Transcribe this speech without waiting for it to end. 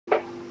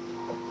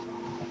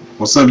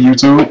What's up,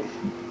 YouTube?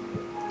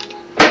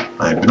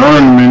 I ain't been on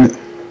in a minute,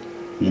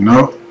 you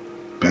know.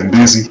 Been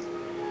busy.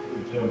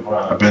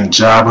 I've been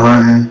job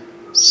hunting,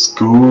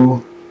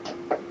 school,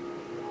 a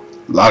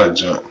lot of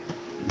junk.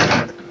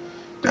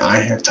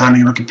 I ain't had time to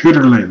get on the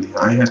computer lately.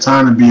 I ain't had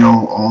time to be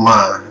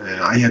online,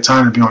 and I ain't had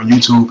time to be on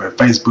YouTube and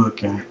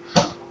Facebook and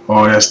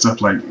all that stuff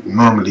like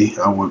normally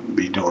I would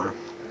be doing,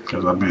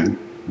 because I've been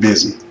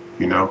busy,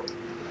 you know.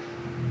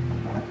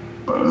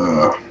 But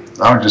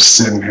I was just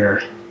sitting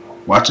here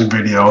watching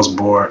videos,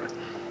 bored,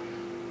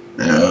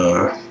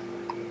 and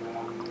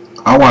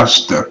I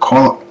watched the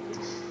Call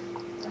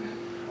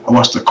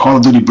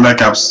of Duty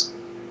Black Ops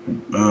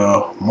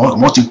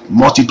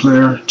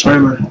multiplayer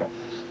trailer.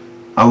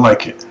 I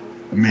like it.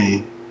 I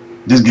mean,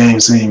 this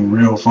game seemed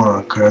real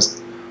fun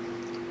because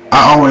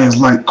I always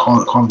like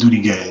Call of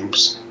Duty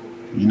games.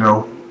 You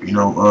know,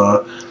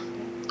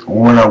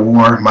 World at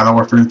War, Modern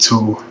Warfare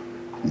 2,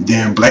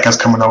 then Black Ops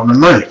coming out on the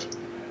 9th.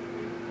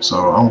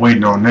 So I'm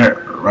waiting on that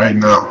right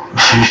now.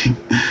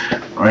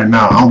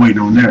 I'm waiting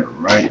on that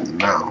right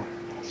now.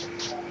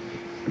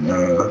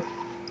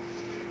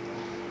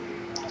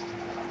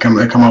 Come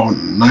out on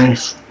the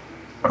 9th.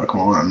 Come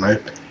on the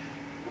 9th.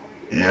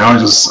 And I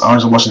was just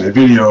watching the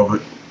video of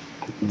it.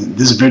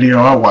 This video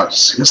I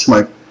watched, it's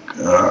like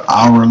an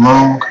hour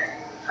long.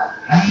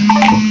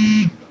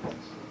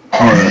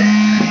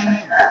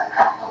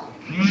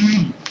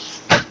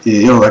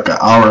 Yeah, it was like an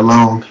hour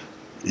long,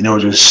 and it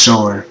was just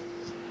showing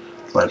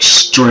like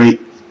straight,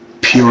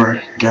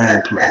 pure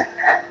gameplay.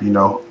 You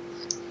know,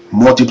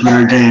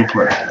 multiplayer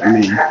gameplay. I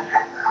mean,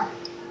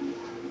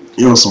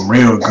 it was some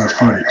real good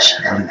footage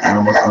of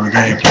the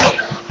gameplay.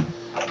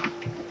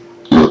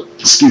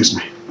 Excuse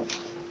me.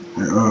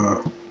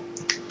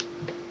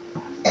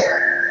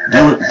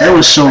 They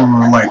were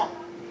showing like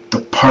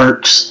the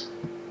perks,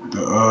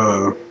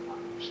 the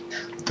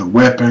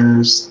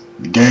weapons,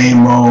 the game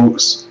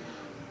modes,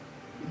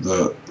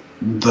 the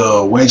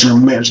wager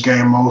match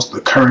game modes,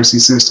 the currency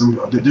system.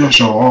 They were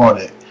showing all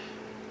that.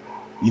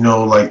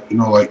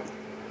 Like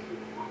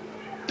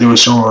they were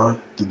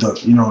showing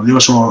they were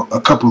showing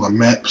a couple of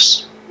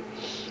maps.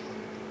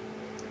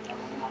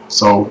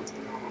 So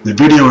the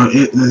video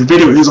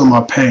is on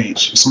my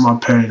page. It's on my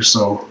page,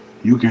 so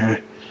you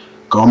can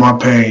go on my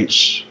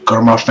page, go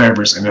to my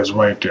favorites, and it's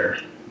right there.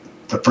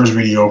 The first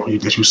video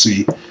that you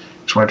see,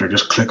 it's right there.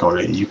 Just click on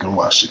it, and you can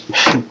watch it.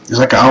 It's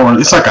like an hour.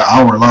 It's like an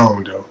hour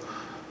long though.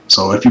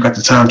 So if you got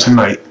the time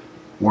tonight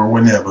or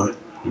whenever,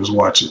 just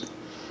watch it.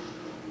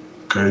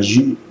 Cause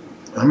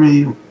I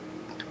mean,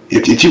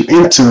 if you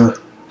into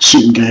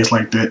shooting games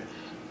like that,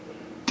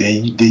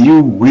 then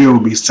you will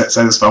be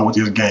satisfied with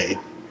this game.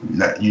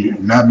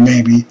 Not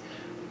maybe,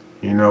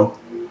 you know,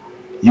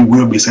 you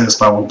will be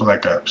satisfied with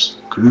Black Ops.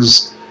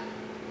 Cause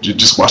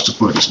just watch the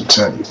footage and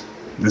tell you,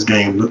 this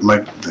game looked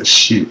like the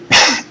shit.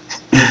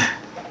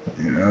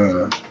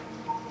 And,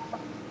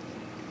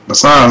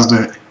 besides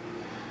that,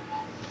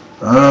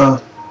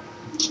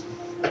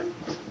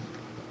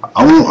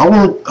 I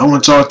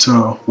want y'all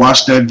to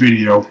watch that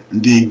video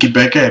and then get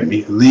back at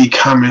me. Leave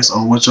comments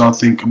on what y'all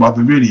think about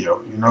the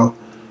video.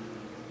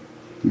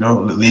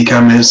 Leave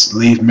comments,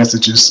 leave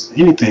messages,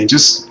 anything.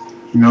 Just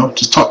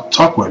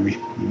talk with me.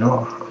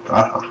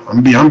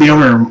 I'm be on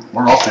here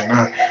more often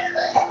now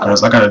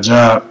because I got a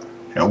job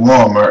at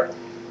Walmart.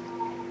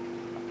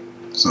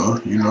 So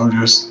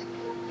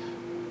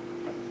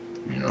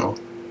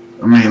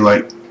I mean,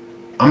 like,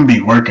 I'm gonna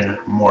be working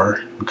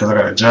more because I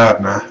got a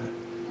job now.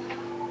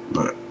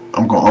 But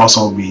I'm gonna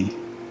also be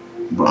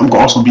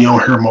on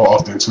here more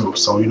often too.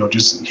 So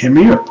just hit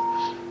me up,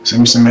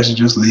 send me some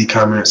messages, leave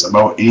comments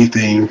about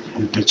anything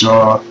that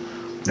y'all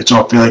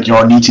feel like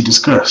y'all need to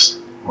discuss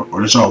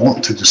or that y'all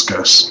want to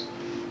discuss.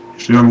 You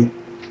feel me?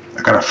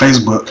 I got a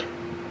Facebook,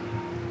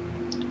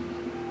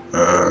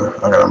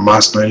 I got a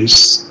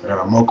MySpace, I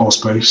got a Moco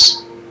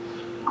Space.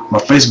 My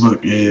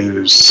Facebook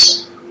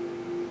is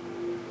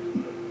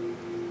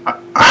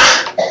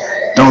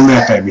don't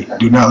laugh at me.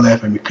 Do not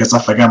laugh at me because I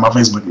forgot my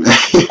Facebook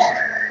name.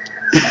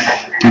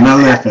 Do not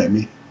laugh at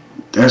me.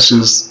 That's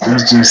just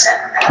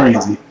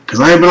crazy. Because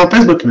I ain't been on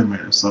Facebook in a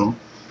minute, so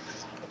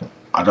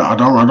I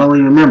don't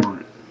really remember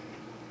it.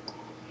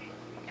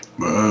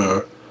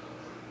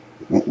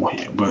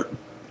 But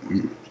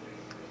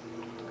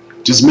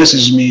just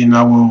message me and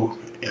I will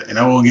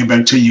get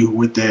back to you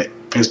with that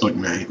Facebook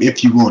name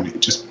if you want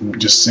it.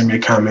 Just send me a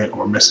comment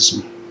or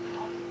message me.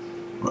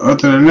 But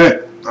other than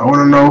that, I want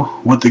to know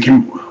what I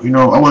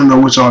want to know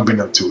what y'all been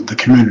up to, the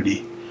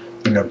community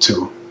been up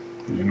to.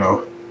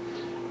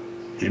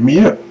 Hit me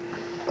up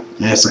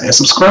and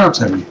subscribe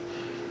to me.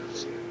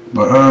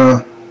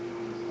 But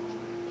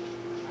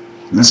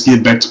let's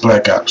get back to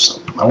Black Ops.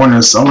 I want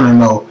to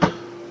know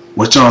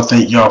what y'all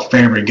think y'all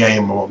favorite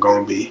game mode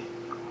gonna be.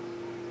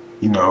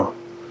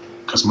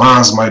 Cause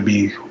mine's might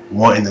be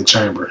One in the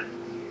Chamber.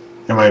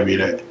 It might be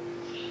that.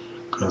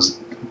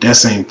 Cause that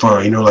seems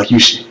fun. Like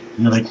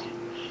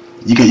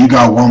you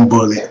got one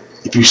bullet.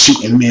 If you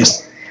shoot and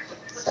miss,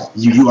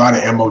 you out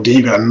of ammo. Then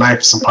you got a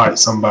knife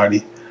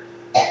somebody.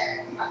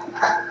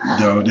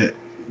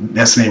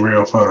 That seemed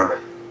real fun.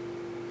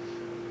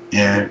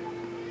 and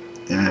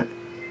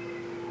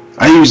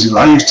I used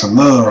to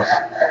love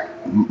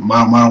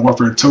Modern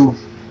Warfare 2,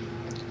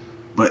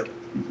 but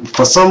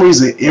for some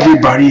reason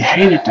everybody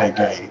hated that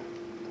game.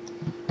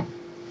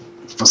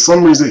 For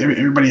some reason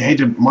everybody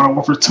hated Modern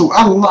Warfare 2.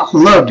 I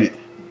loved it.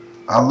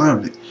 I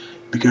loved it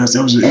because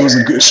it was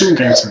a good shooting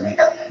game to me,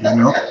 you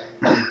know.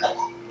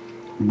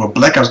 But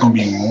Black Ops is gonna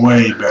be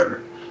way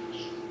better.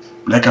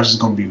 Black Ops is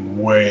gonna be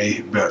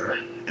way better,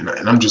 and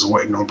I'm just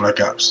waiting on Black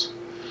Ops.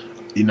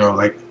 You know,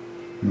 like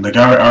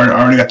I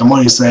already got the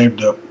money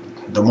saved up.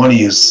 The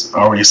money is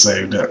already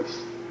saved up.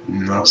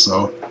 You know,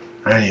 so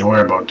I ain't even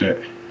worried about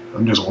that.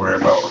 I'm just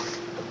worried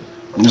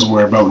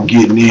about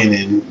getting in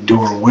and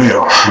doing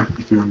well.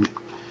 You feel me?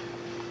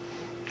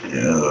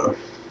 Yeah.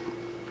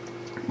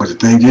 But the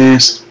thing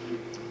is,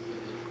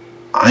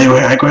 I ain't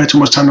gonna have too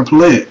much time to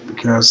play it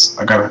because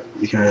I got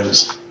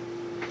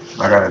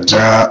a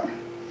job.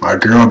 My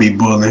girl be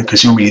bullying because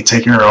she want me to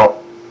take her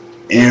out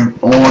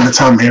all the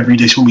time, every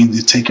day. She want me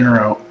to take her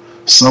out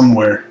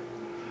somewhere,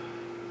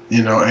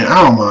 you know. And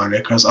I don't mind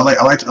that because I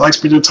like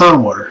spending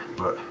time with her.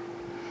 But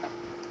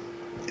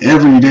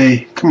every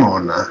day, come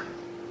on now,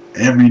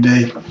 every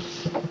day,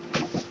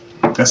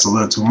 that's a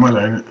little too much,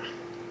 ain't it?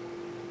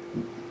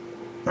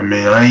 I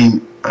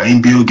mean, I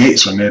ain't Bill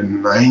Gates or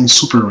nothing. I ain't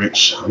super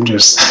rich. I'm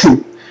just,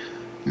 you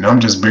know, I'm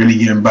just barely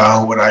getting by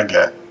on what I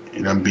got.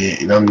 And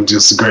I'm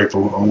just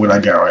grateful on what I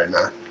got right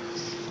now.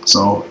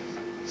 So,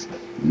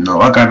 you know,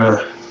 I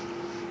gotta,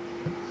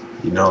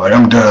 you know, like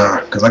I'm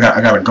done because I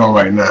gotta go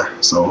right now.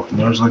 So, you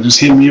know, just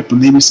hit me up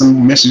and leave me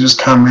some messages,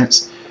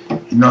 comments.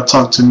 You know,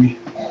 talk to me.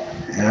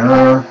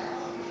 And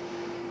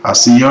I'll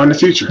see y'all in the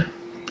future.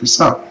 Peace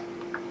out.